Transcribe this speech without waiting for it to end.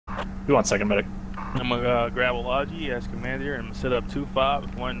Who wants second medic? I'm gonna grab Olaji as commander and set up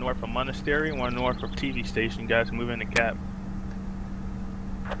 2-5, one north of Monastery, one north of TV station. Guys, move into cap.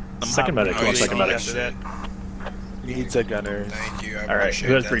 Second medic. Who wants second medic? After that. Needs a gunner. Thank you. Alright,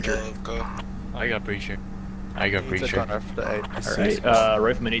 who has breacher? Go. I got breacher. I got Needs a breacher. gunner for the APC. Alright,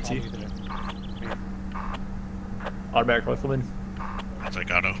 rifleman AT. Automatic rifleman. I'll take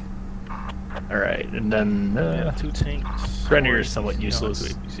auto. Alright, and then Yeah, 2 tanks. Grenadier is somewhat useless.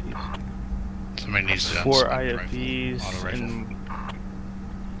 2 APCs. Somebody needs to 4 rifle, IFVs auto rifle. and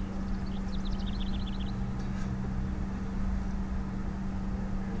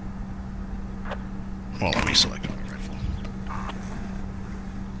Well, let me select auto rifle.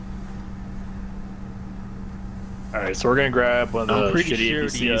 Alright, so we're gonna grab one of I'm the pretty shitty sure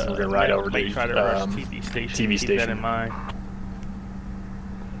APCs and we're gonna ride over might to try to rush TV Keep station. that in mind.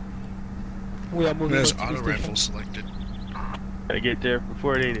 We are Who moving has to the auto station. rifle selected? Gotta get there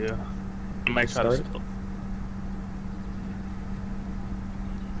before they do. You might try to Start. steal.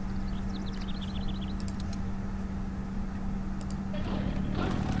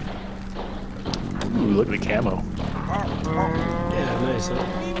 Ooh, look at the camo. Yeah, nice.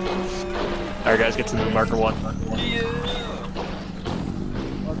 Alright guys, get to the marker 1.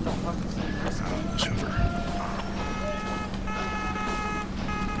 It's over.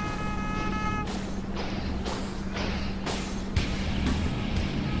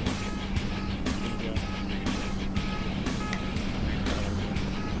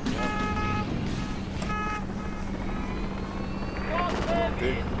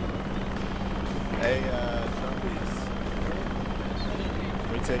 Hey, zombies.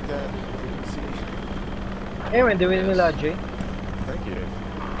 Can we take that? Hey, we're doing Milaji. Thank you.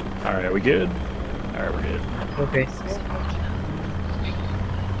 Alright, are we good? Alright, we're good. Okay.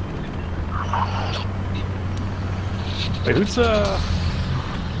 Wait, who's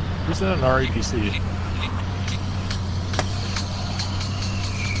in an REPC?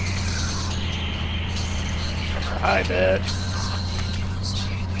 I bet.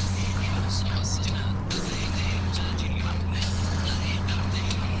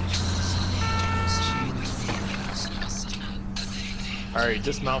 Alright,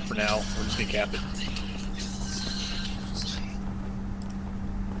 dismount for now. We're just gonna cap it.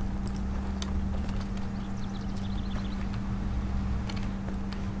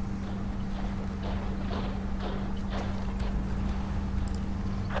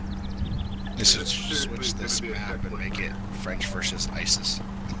 This is switch this map and make it French versus ISIS.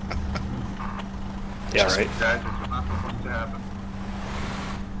 Yeah, right.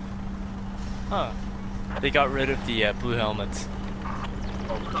 Huh. They got rid of the blue helmets.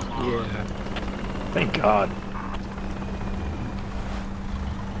 Yeah. Thank God.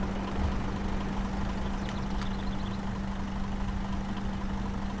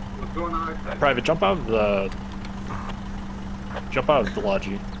 What's going on? Private, jump out of the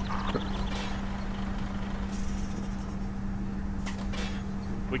lodgy.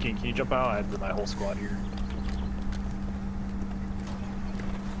 Can you jump out? I have my whole squad here.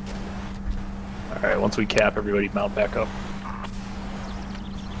 Alright, once we cap, everybody mount back up.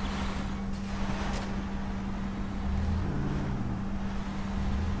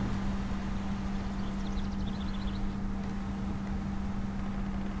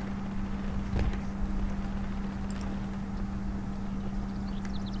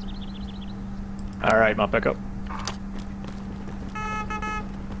 Alright, mount back up.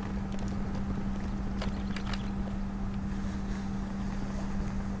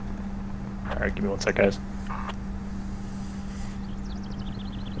 Alright, give me 1 sec, guys.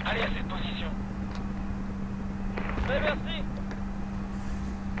 Allez à cette position. Réversez.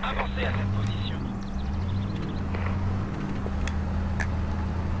 Avancez à cette position.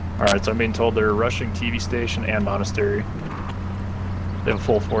 Alright, so I'm being told they're rushing TV station and Monastery. They have a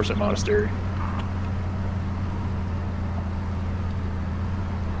full force at Monastery.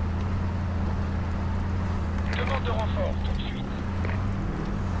 Demande de renfort tout de suite.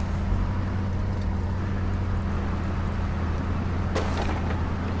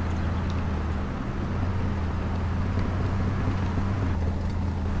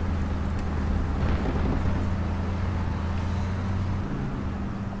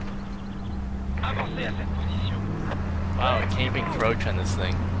 Avancez à cette position. Wow, I can't even crouch on this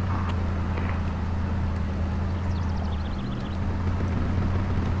thing.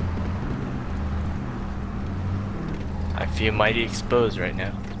 I feel mighty exposed right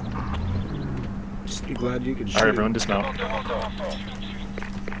now. Just be glad you could shoot. Alright, everyone dismount. Demande de renfort tout de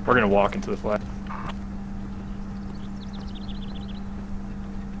suite. We're gonna walk into the flag.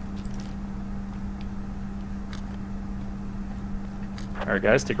 Alright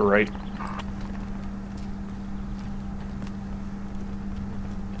guys, take a right. They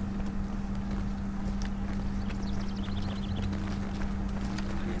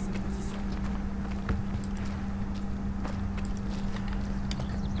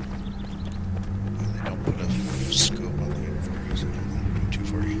don't put a scope on the M40s and the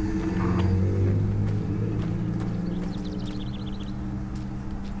 240.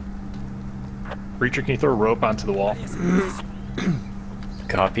 Reacher, can you throw a rope onto the wall?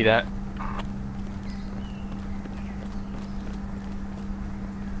 Copy that.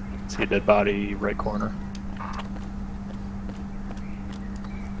 See a dead body, right corner.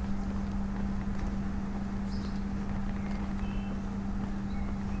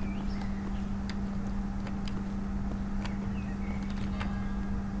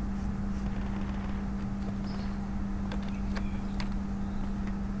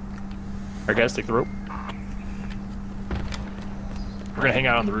 Alright guys, take the rope. We're gonna hang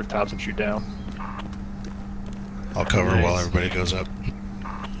out on the rooftops and shoot down. I'll cover while everybody goes up.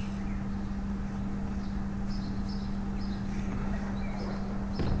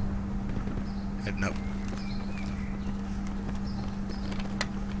 Heading up.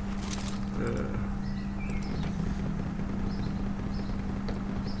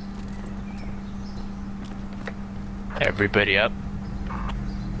 Everybody up.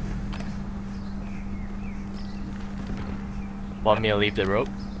 Want me to leave the rope?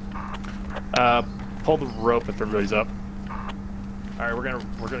 Pull the rope if everybody's up. Alright, we're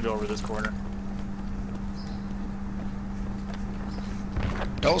gonna go over this corner.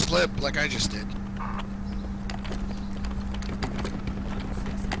 Don't slip like I just did.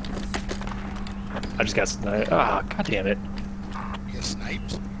 I just got sniped. Ah, god damn it. You get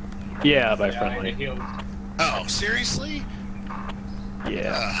sniped? Yeah, by friendly. Oh, seriously?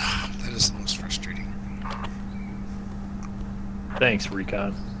 Yeah. That is the most frustrating. Thanks,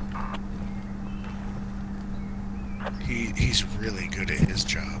 Recon. He's really good at his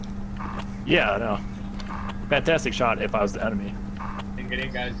job. Yeah, I know. Fantastic shot if I was the enemy. Get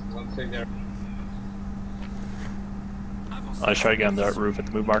in, guys. One thing there. I'll try to get on the roof at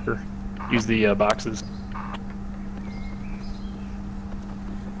the move marker. Use the boxes.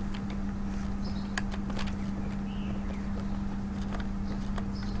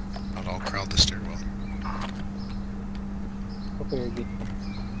 Not all crowd the stairwell.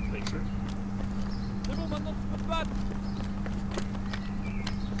 Thanks, sir.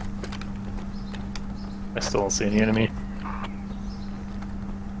 I still don't see any enemy.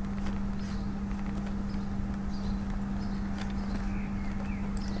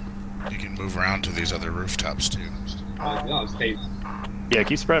 You can move around to these other rooftops too. No, stay. Yeah,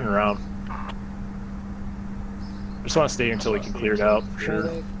 keep spreading around. I just want to stay here until we can clear it out, for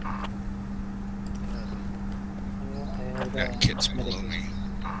sure. Got kids below me.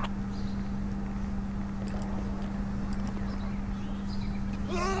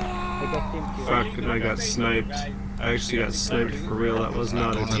 Fuck, and I got sniped. I actually got sniped for real. That was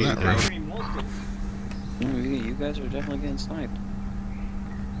not a Going on team that roof. kill. You guys are definitely getting sniped.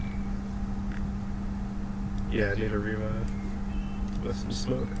 Yeah, I need a revive. With some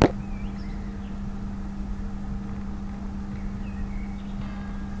smoke.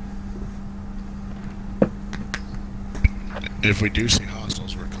 If we do see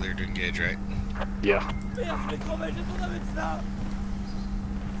hostiles, we're clear to engage, right? Yeah.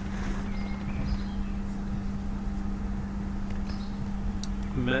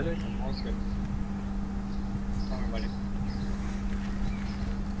 Medic?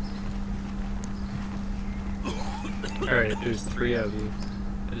 Alright, there's 3 of you.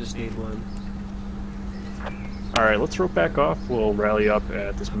 I just need one. Alright, let's rope back off. We'll rally up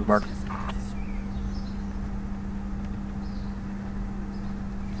at this move marker.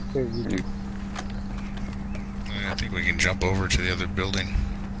 I think we can jump over to the other building.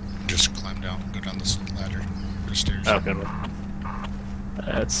 Just climb down, go down this ladder, the stairs. Oh, good one.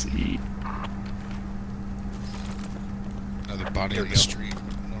 Let's see. Another body Here on we the go. street,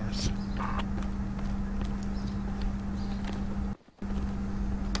 north.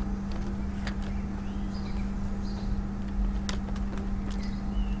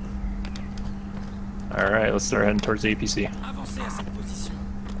 Alright, let's start heading towards the APC. Avancez à cette position.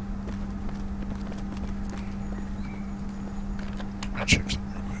 I'll check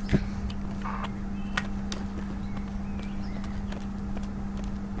something real quick.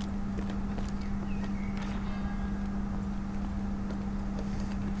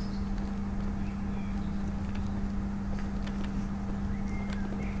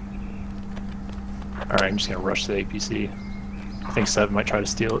 Alright, I'm just gonna rush to the APC. I think 7 might try to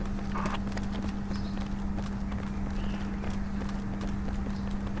steal it.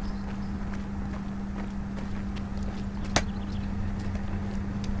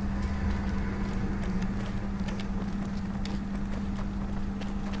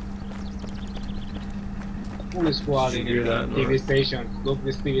 full squad in Hear the that TV noise. station. Look,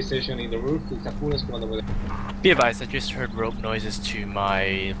 this TV station in the roof. It's a full squad over there. Be advised, I just heard rope noises to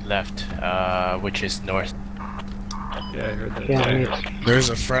my left, which is north. Yeah, I heard that. Yeah, too. There's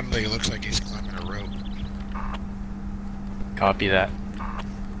a friendly, looks like he's climbing a rope. Copy that.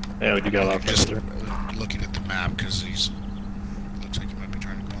 Yeah, we do got a lot of Just friends there. looking at the map because he's looks like he might be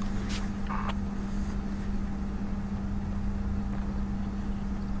trying to go on the roof.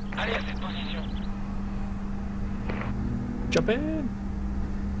 Allez à cette position. Jump in.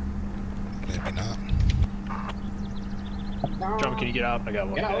 Maybe not. John, can you get out? I got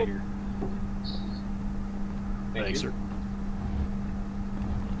one Get guy out. here. Thank Thanks, you. sir.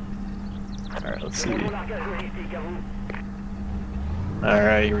 Alright, let's see.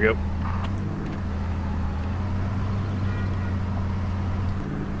 Alright, here we go.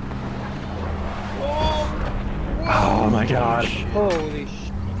 Oh my gosh. Holy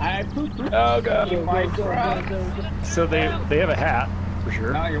sh! I put Oh god. my crap. So they have a hat, for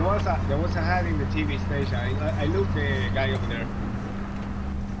sure. No, there was a hat in the TV station. I looked the guy over there.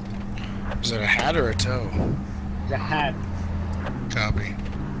 Is that a hat or a toe? The hat. Copy.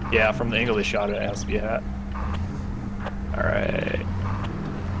 Yeah, from the angle they shot it, it has to be a hat. Alright.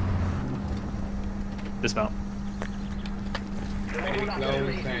 Dismount. Very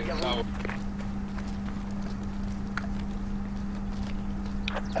close and so.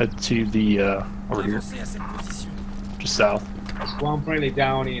 Head to the, over here. Just south. There's one friendly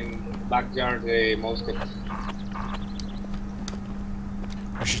down in backyard, the mosque.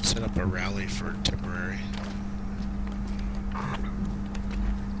 We should set up a rally for temporary.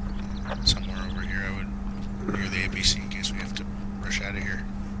 Somewhere over here, I would near the ABC in case we have to rush out of here.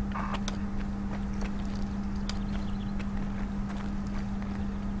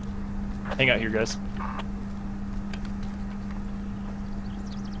 Hang out here, guys.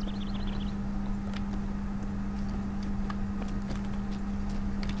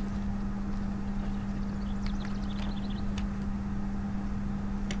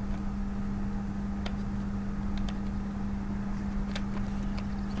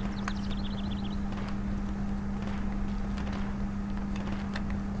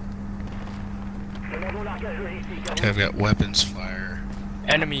 Okay, I've got weapons fire.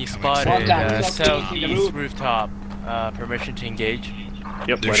 Enemy Coming spotted, forward. southeast rooftop. Permission to engage.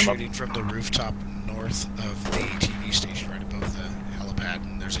 Yep, They're light 'em up. shooting from the rooftop north of the TV station right above the helipad,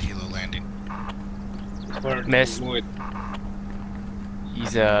 and there's a helo landing. Miss. Move it.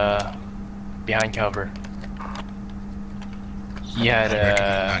 He's behind cover. He had I reckon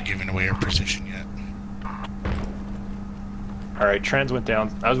I'm not giving away our position yet. Alright, trans went down.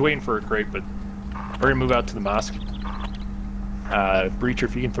 I was waiting for a crate, but we're gonna move out to the mosque. Breacher,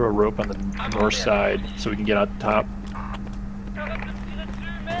 if you can throw a rope on the north side so we can get out the top.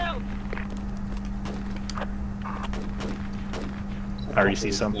 I already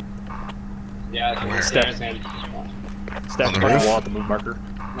see some. Yeah, it's Where? stairs and Stack On the by the roof? wall at the move marker.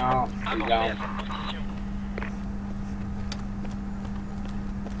 no, he's down.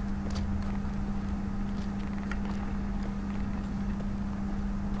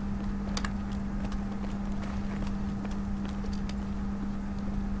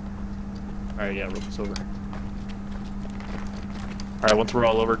 Alright, yeah, rope us over. Alright, once we're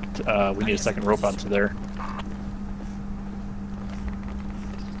all over, we need a second rope onto there.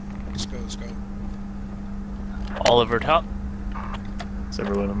 Let's go, let's go. Oliver top.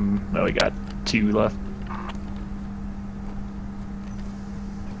 Several of them. No, we got 2 left.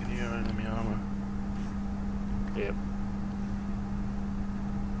 Enemy armor. Yep.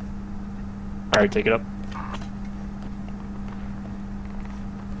 Alright, take it up.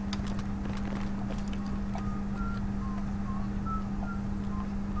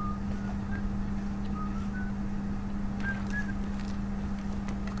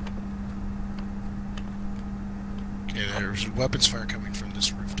 Okay, there's weapons fire coming from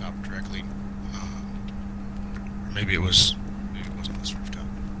this rooftop directly. Or maybe it wasn't this rooftop.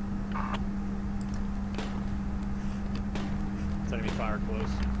 It's enemy fire close.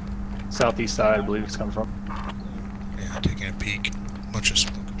 Southeast side, I believe it's coming from. Yeah, taking a peek. Bunch of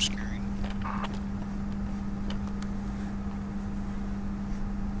smoke obscuring.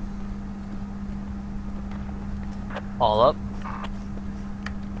 All up.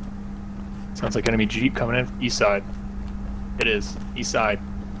 Sounds like enemy jeep coming in east side. It is east side.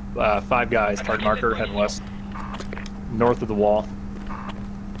 5 guys. Target marker heading west, north of the wall.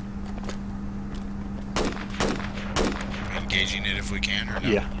 Engaging it if we can, or no?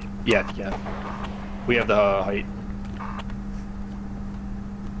 Yeah, yeah, if you can. We have the height.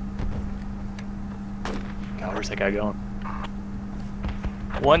 God, where's that guy going?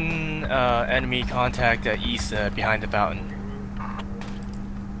 One enemy contact east behind the fountain.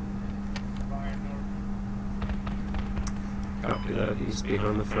 Copy that. He's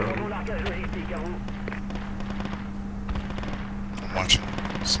behind the fountain. I'm watching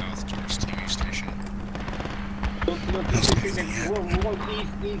south towards TV station. Look,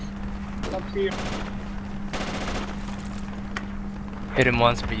 east. Up here. Hit him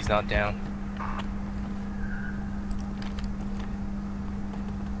once, but he's not down.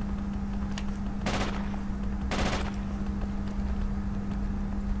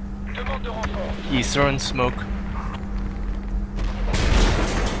 Demande de renfort. He's throwing smoke.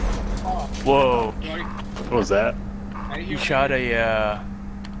 Whoa! What was that? He shot a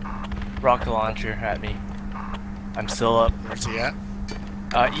rocket launcher at me. I'm still up. Where's he at?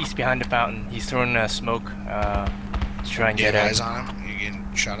 East behind the fountain. He's throwing smoke to try and You get have out. eyes on him? You getting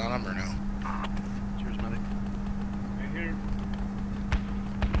shot on him or no? Cheers, medic. Right here.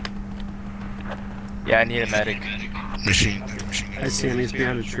 Yeah, I need a medic. Machine gun. I see him. He's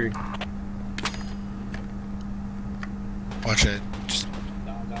behind a tree. Watch it. Just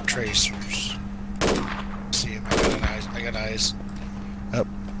tracers. See him. I got eyes. Oh,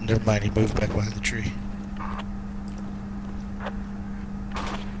 never mind. He moved back behind the tree.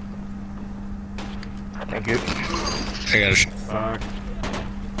 Thank you. I got a shot. Fuck.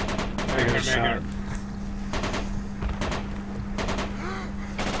 I got a shot.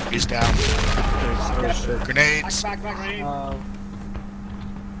 He's down. Oh shit. Grenades. Back, right.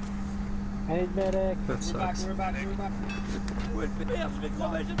 Hey, medic. That sucks. We're back.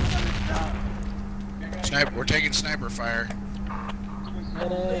 Sniper. We're taking sniper fire.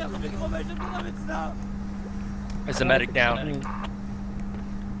 Is the medic down?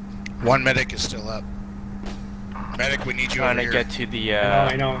 One medic is still up. Medic, we need you Trying over to here. get to the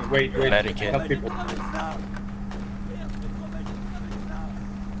I know. Wait. medic Help kit. people.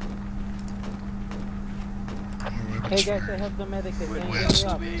 Hey guys, I have the medic. Can you West.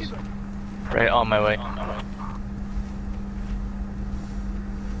 get me up? Right on my way.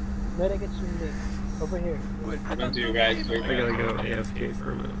 Medic, it's me. Over here. Come to you guys. Wait, I gotta go AFK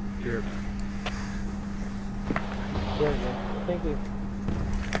for a minute. Here. There we go. Thank you.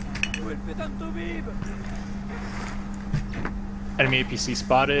 Enemy APC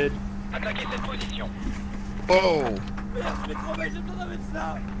spotted. Attaquez cette position. Whoa!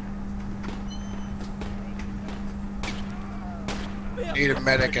 Need a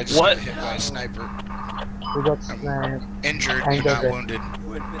medic. I just What? got hit by a sniper. We got sniped. Injured, I'm but not dead. wounded.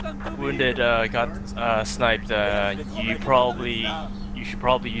 Wounded, got sniped. You should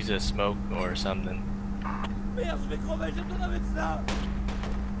probably use a smoke or something.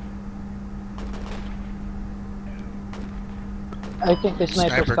 I think the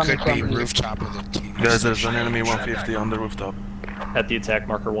sniper's Sniper coming could be from me. rooftop of the TV. Guys, there's an station. enemy 150 on the rooftop. At the attack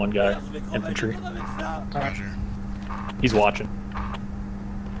marker, one guy. Infantry. Roger. He's watching.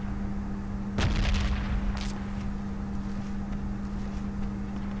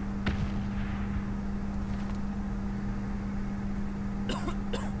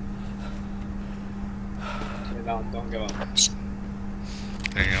 Don't give up.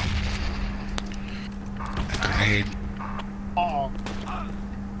 There you go. Grenade. Oh.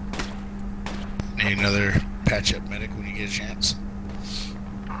 Need another patch up medic when you get a chance.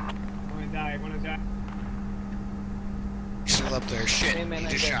 I'm gonna die. He's still up there. Shit, Hey man, he I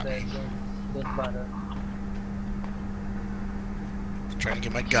just got shot me. Don't bother. Trying to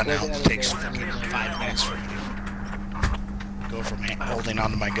get my gun out. It takes fucking 5 minutes for me to go from holding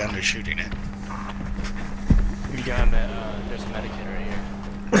onto my gun to shooting it. We got there's a medic kit right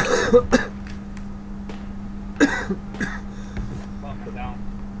here. Down.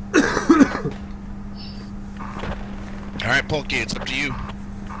 Alright, Polky, it's up to you.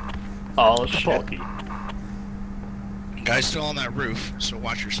 Oh shit. Guy's still on that roof, so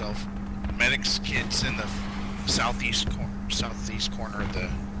watch yourself. Medic's kit's in the southeast corner of the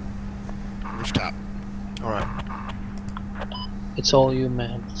rooftop. Alright. It's all you,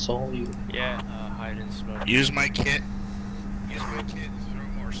 man. It's all you. Yeah, hide and smoke. Use my kit. Use my kit.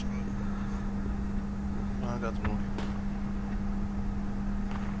 Throw more smoke. I got more.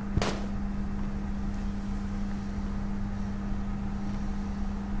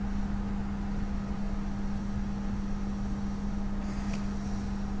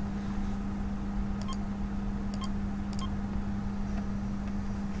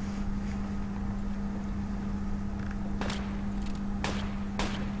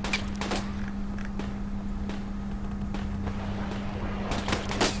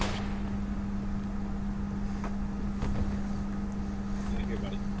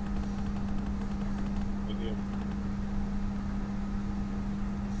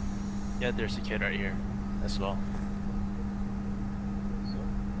 Yeah, there's a kid right here as well.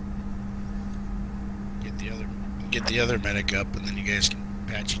 Get the other medic up, and then you guys can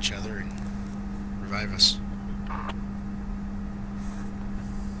patch each other and revive us.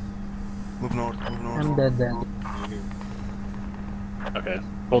 Move north, move north. I'm dead then. Okay,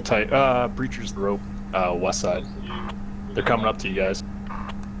 hold tight. Breachers the rope, west side. They're coming up to you guys.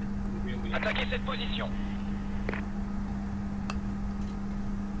 Attaquez cette position.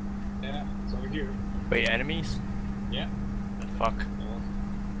 Yeah, it's over here. Wait, enemies? Yeah. Fuck.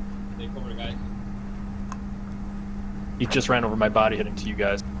 They cover, guys. He just ran over my body heading to you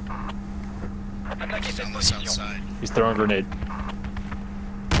guys. Attaquez He's cette on the south position. side. He's throwing a grenade.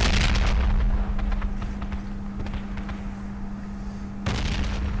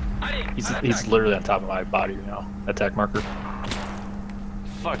 Allez, He's literally on top of my body right now. Attack marker.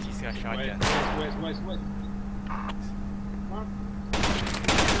 Fuck, he's got shotgun. West.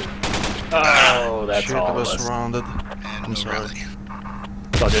 Oh, that's Shit, all I of was us. surrounded. And I'm no sorry. rally.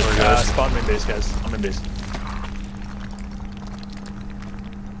 So just Sorry, guys. spawn main base, guys. I'm in base.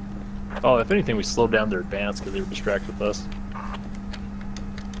 Oh, if anything, we slowed down their advance because they were distracted with us.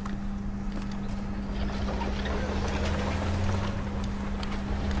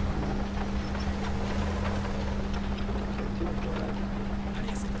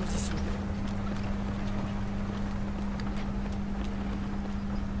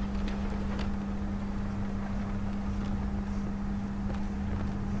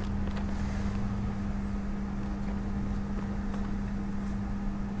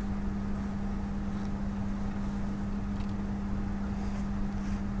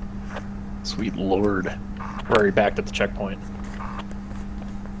 Sweet lord. We're already backed at the checkpoint.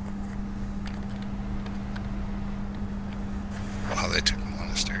 Wow, they took the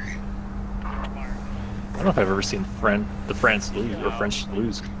monastery. I don't know if I've ever seen the France lose or French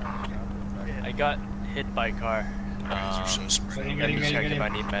lose. I got hit by a car. They're so spread. Let me check if I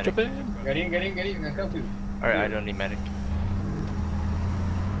need medic. Get in. I can help you. Alright, I don't need medic.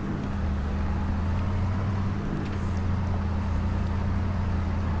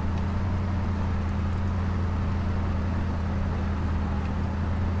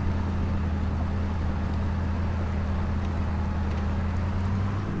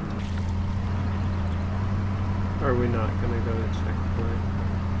 Are we not gonna go to checkpoint?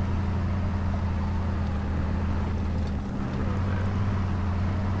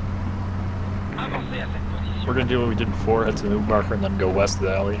 avancez à cette position. We're gonna do what we did before, head to the move marker and then go west of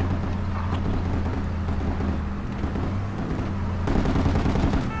the alley.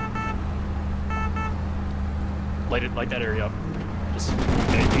 Light that area up. Just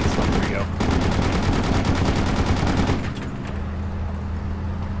there you go.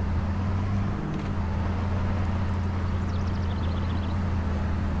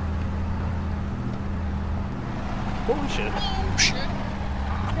 Holy shit. Oh shit!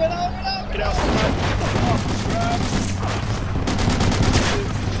 Get out! Get out.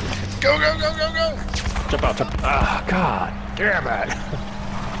 Go! Jump out. Ah, god damn it.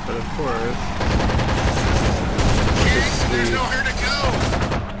 But of course, There's nowhere to go!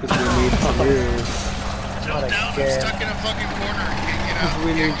 because we need to lose. Jump down, I'm stuck in a fucking corner. Can't get out. Because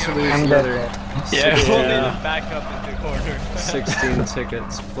we need to lose I'm another dead. Yeah, we'll need Yeah. to back up into the corner. 16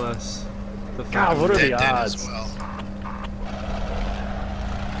 tickets plus the God, what are the Dead odds? as well.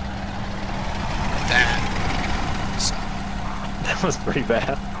 That was pretty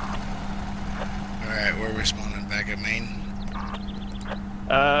bad. Alright, where are we spawning? Back at main?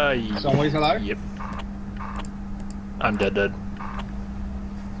 Somebody's alive? Yep. I'm dead.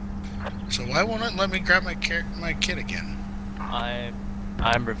 So why won't it let me grab my kit again?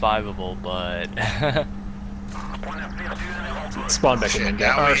 I'm revivable, but Spawn back in Shit, main.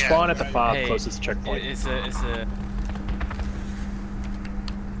 now we Spawn have- at the fob hey, closest checkpoint. it's a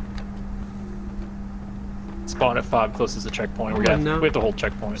Spawn at fob closest to checkpoint. We Oh, have no. we have to hold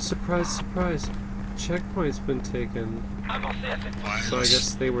checkpoint. Surprise! Checkpoint's been taken. Avancez à cette Why So I is-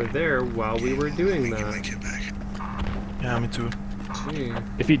 guess they were there while we were Let doing me get my that. kit back. Yeah, me too. Gee.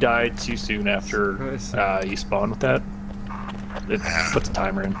 If he died too soon after Surprise. you spawn with that, it puts a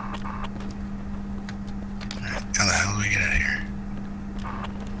timer in. Alright, how the hell do we get out of here?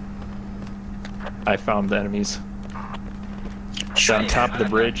 I found the enemies. They're on top of the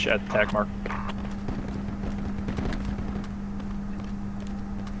bridge at the attack mark.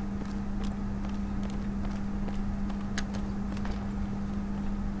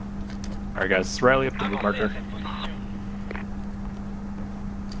 Alright guys, let's rally up the move Avancez à marker. cette position.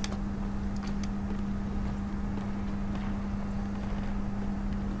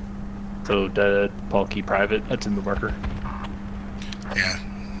 So dead, Paul key private, that's a move marker. Yeah,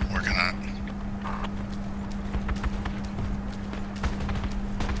 working on it.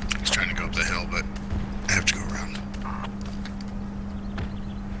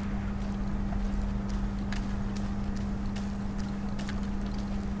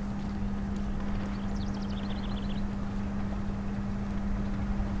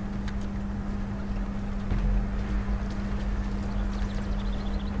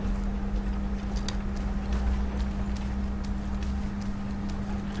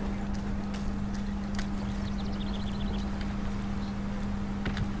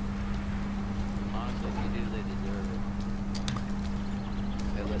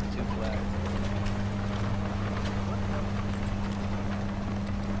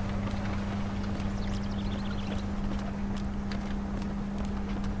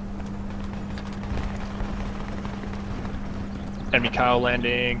 Enemy cow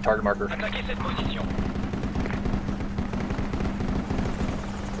landing, target marker. Attaquez cette position.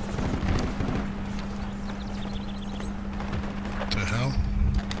 The hell?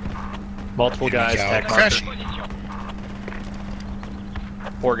 Multiple guys, cow. tech Crash. marker.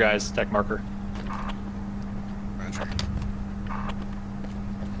 4 guys, tech marker. Roger.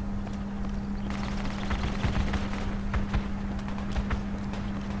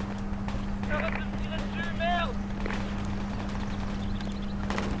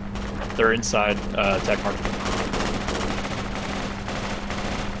 They're inside tech marker.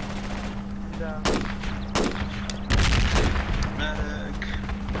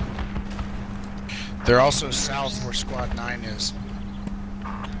 They're also south where Squad 9 is.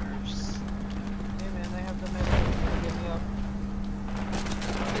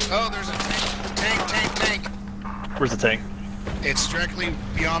 Oh, there's a tank. Where's the tank? It's directly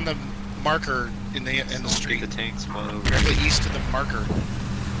beyond the marker in the street. The tanks follow. Directly east of the marker.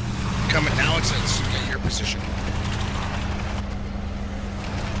 Coming now, it's at your position.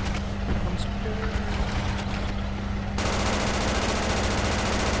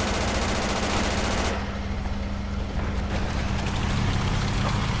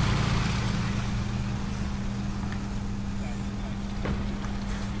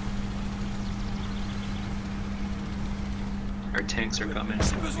 Our tanks are coming.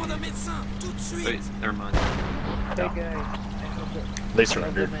 Wait, never mind. Hey guys, They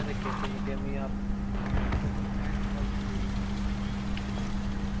surrendered. can you get me up?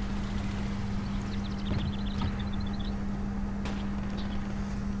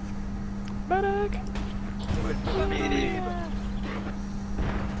 Medic!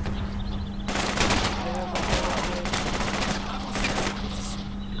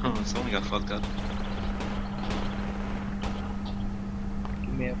 Oh, someone got fucked up.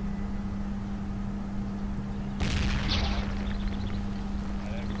 Give me up.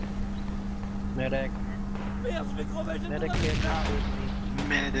 Medic. Medic can't help with me.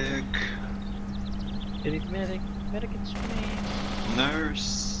 Medic. Medic. Medic, it's me.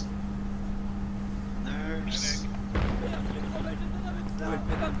 Nurse. Nurse.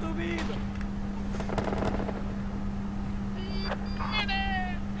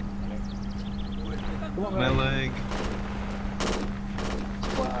 My leg.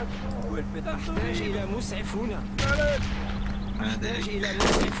 Medic.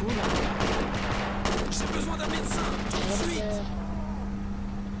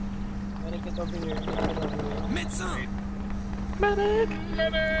 Medic, get over here. Get over here. Medic!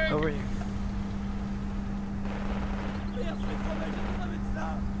 Over here.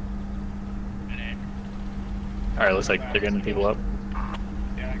 Alright, looks like they're getting people up.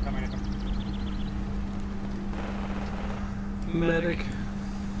 Yeah, coming in. Medic.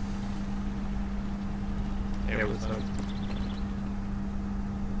 Hey, what's up?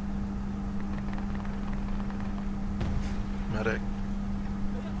 Medic.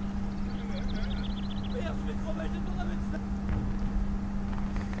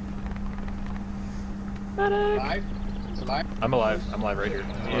 Alive? It's alive? I'm alive. I'm alive right here.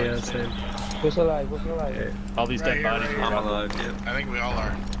 Yeah, same. Who's alive? Who's alive? All these dead bodies are I'm up. alive, yep. I think we all are.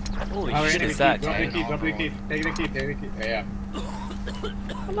 Holy Oh, shit, yeah, is that drop the tank? key, drop the key. Take the key, take the key. Yeah.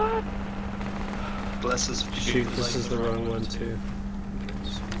 Bless us. Shoot, this is the wrong one too.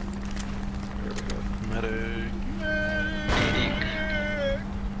 Medic.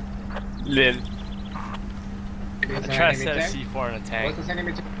 Lil. It's I tried to an set a enemy C4 in a tank. tank. What's this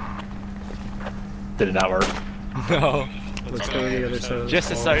enemy tank? Did it not work? No. Let's go to the other side. Just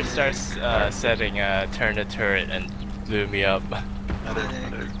to start setting, turn the turret and blew me up.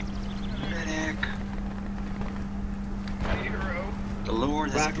 Medic. The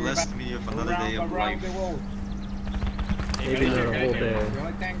Lord has blessed me with another day of life. the wall. Maybe not a whole day. The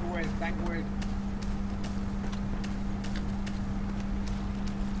only tank with.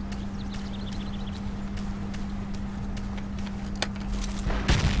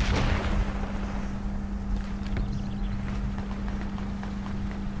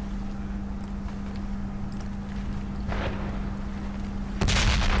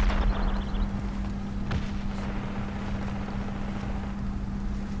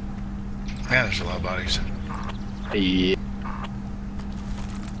 Man, there's a lot of bodies. Yeah.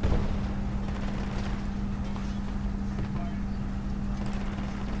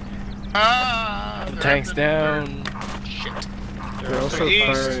 Ah! The they're tank's up down. Shit. They're also They're east.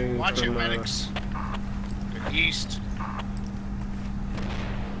 firing Watch it, from medics. They're east.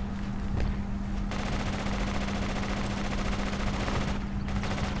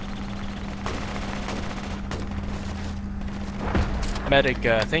 Medic,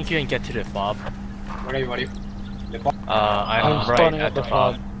 think you can get to the fob. What are you? I'm right spawning at the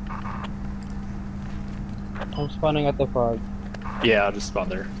fob. I'm spawning at the fog. Yeah, I'll just spawn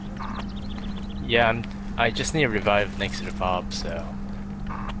there. Yeah, I just need a revive next to the fob, so.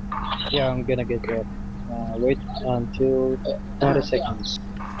 Yeah, I'm gonna get that. Wait until 20 seconds.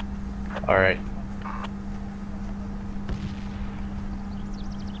 Alright.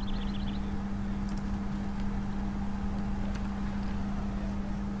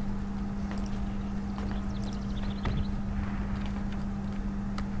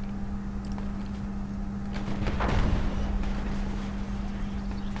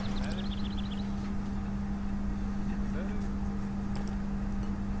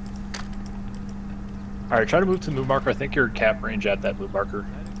 Alright, try to move to the move marker. I think you're cap range at that move marker.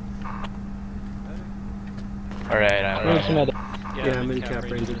 Alright, I'm right. Yeah, I'm in cap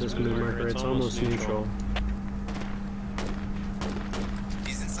range at this move marker. It's almost neutral.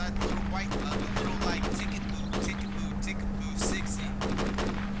 He's inside the little white, little like ticket booth 60.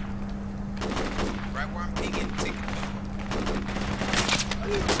 Right where I'm pinging, ticket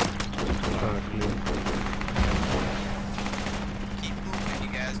booth. Fuck me. Keep moving,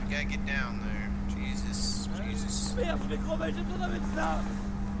 you guys. We gotta get down there. Jesus.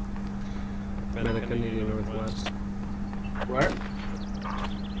 Medic, I need you northwest. Where?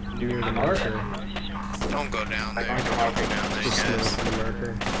 Near the marker. Don't go down there. Don't go down there, Just guys. north of the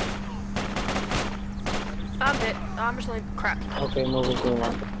marker. I'm hit. I'm just like crap. Okay, moving to the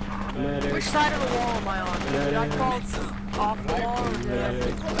marker. Medic. Which side of the wall am I on? Did I fall off the wall or did I...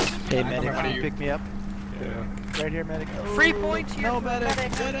 Medic. Hey, medic, can you pick me up? Yeah. Right here, medic. 3 points here No, for a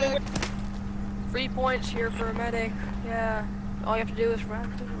medic. medic. 3 points here for a medic. Yeah. All you have to do is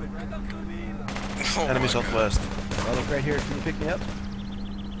run. Enemy southwest. Medic right here, can you pick me up?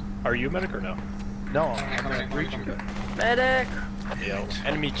 Are you a medic or no? No, I'm a breacher. Medic! Yeah.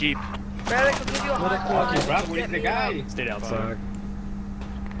 Enemy jeep. Medic will give you a high Fucking five. bro, where's the guy? Stay outside.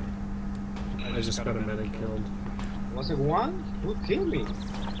 Fuck. I just got a medic killed. Was it one? Who killed me?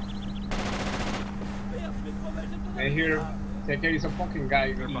 I hear there is a fucking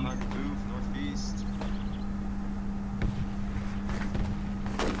guy behind the booth, northeast.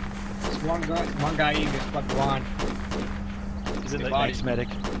 There's one guy in this spot one. Is it the Thanks, medic.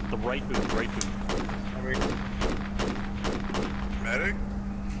 The right booth, right booth. Medic?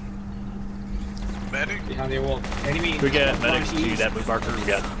 Medic? Behind the wall. Enemy. We got medics to that move marker. We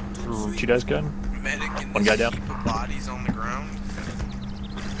got two guys gun. Medic and One guy down. heap of bodies on the ground.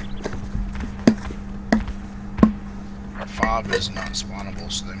 Our fob is not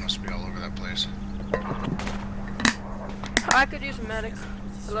spawnable, so they must be all over that place. I could use a medic.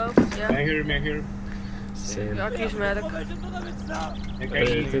 Hello? Yeah. Man here. Same. I could use a medic. I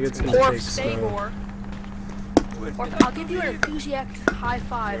think it's gonna Or take stay slow. more. Or I'll give you an enthusiastic high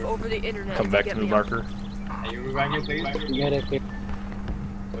five over the internet. Come if back you to get move me up. marker. Are you reviving please? Medic here.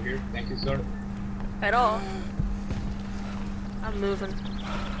 Over here. Thank you, sir. At all. I'm moving.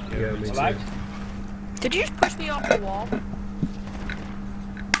 Yeah, me too. Alive? Did you just push me off the wall?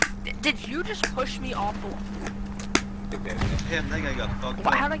 Did you just push me off the wall? Damn, that guy got fucked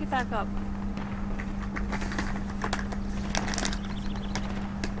Why, how'd I get back up?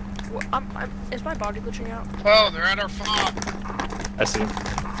 Is my body glitching out? Oh, they're at our fob. I see him.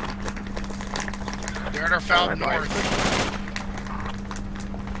 They're at our fob north.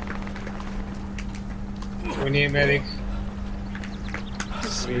 We need medics.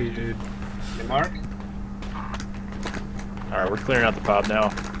 Sweet, dude. The mark? Alright, we're clearing out the fob now.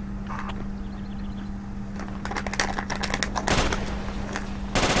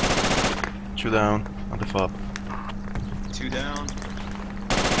 Two down on the fob. 2 down.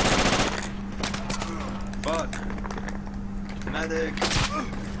 Fuck. Medic.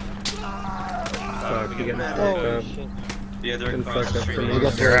 Fuck, you gotta fuck up. Yeah, they're Couldn't across fuck the up street. for me.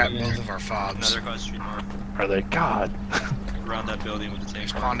 They're at both of our fobs. Another across the street north. Are they? God. Around that building with the tank.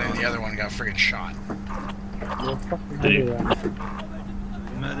 Spawned in, the other one got friggin' shot. You're fucking Did you? everywhere.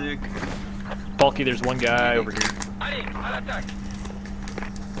 Medic. Bulky, there's one guy over here.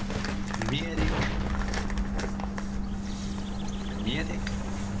 Medic.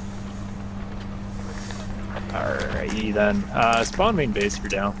 Alrighty then. Spawn main base if you're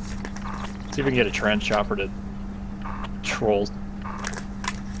down. See if we can get a trench chopper to troll.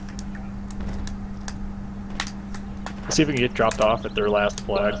 See if we can get dropped off at their last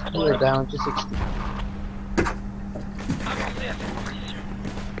flag. We're down to 60.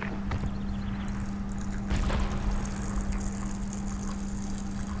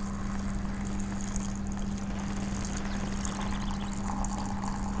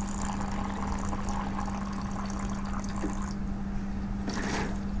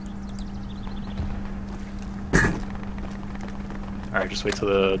 Alright, just wait till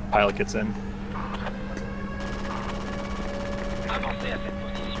the pilot gets in. Avancez à cette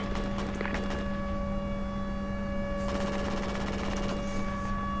position.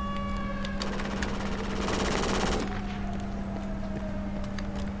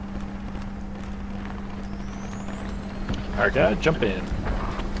 Alright, guys, jump in.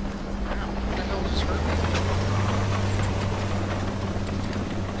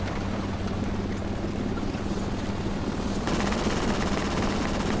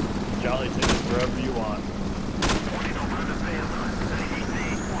 Jolly, take us wherever you want.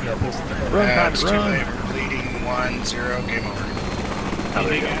 Run, it's too late. We're bleeding 1-0. Game over. Oh,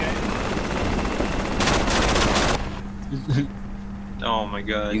 there you go. Oh my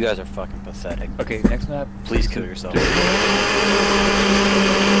god. You guys are fucking pathetic. Okay, next map. Please kill yourself.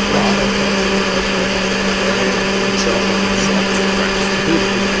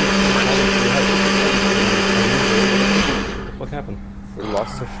 What happened? We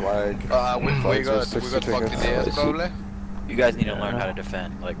lost the flag. We got fucked in the ass, probably. You guys need to learn how to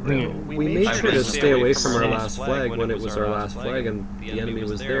defend. Like, We made sure to stay away from our last flag when it was our last flag and the enemy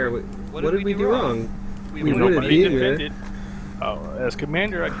was there. What did we do wrong? We wouldn't be there. Oh, as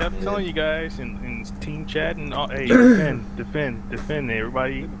commander, I kept telling you guys in team chat and hey, defend.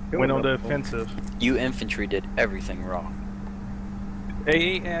 Everybody went on the offensive. you infantry did everything wrong.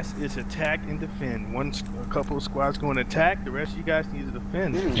 AAS is attack and defend. A couple of squads going to attack. The rest of you guys need to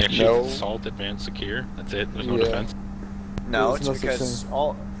defend. Yeah, no. Assault, advance, secure. That's it. There's no defense. No, it's because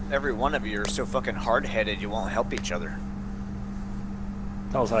every one of you are so fucking hard-headed you won't help each other.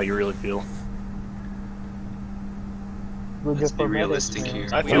 Tell us how you really feel. Let's be realistic here.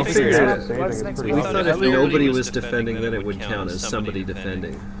 I thought if nobody was defending, then it would count as somebody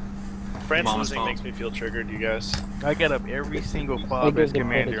defending. France losing makes me feel triggered, you guys. I got up every single fob as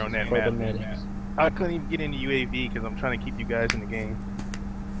commander on that map. I couldn't even get into UAV because I'm trying to keep you guys in the game.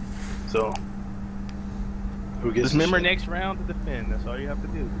 So, just remember next round to defend. That's all you have to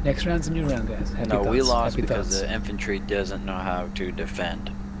do. Next round's a new round, guys. Happy No, thoughts. we lost Happy because thoughts. the infantry doesn't know how to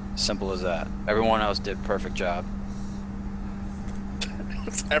defend. Simple as that. Everyone else did a perfect job.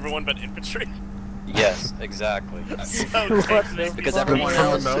 Everyone but infantry. Yes, exactly. Because everyone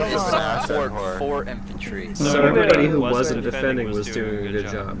else is support for infantry. So everybody who wasn't defending was doing a good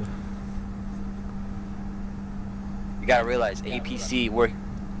job. You gotta realize APC,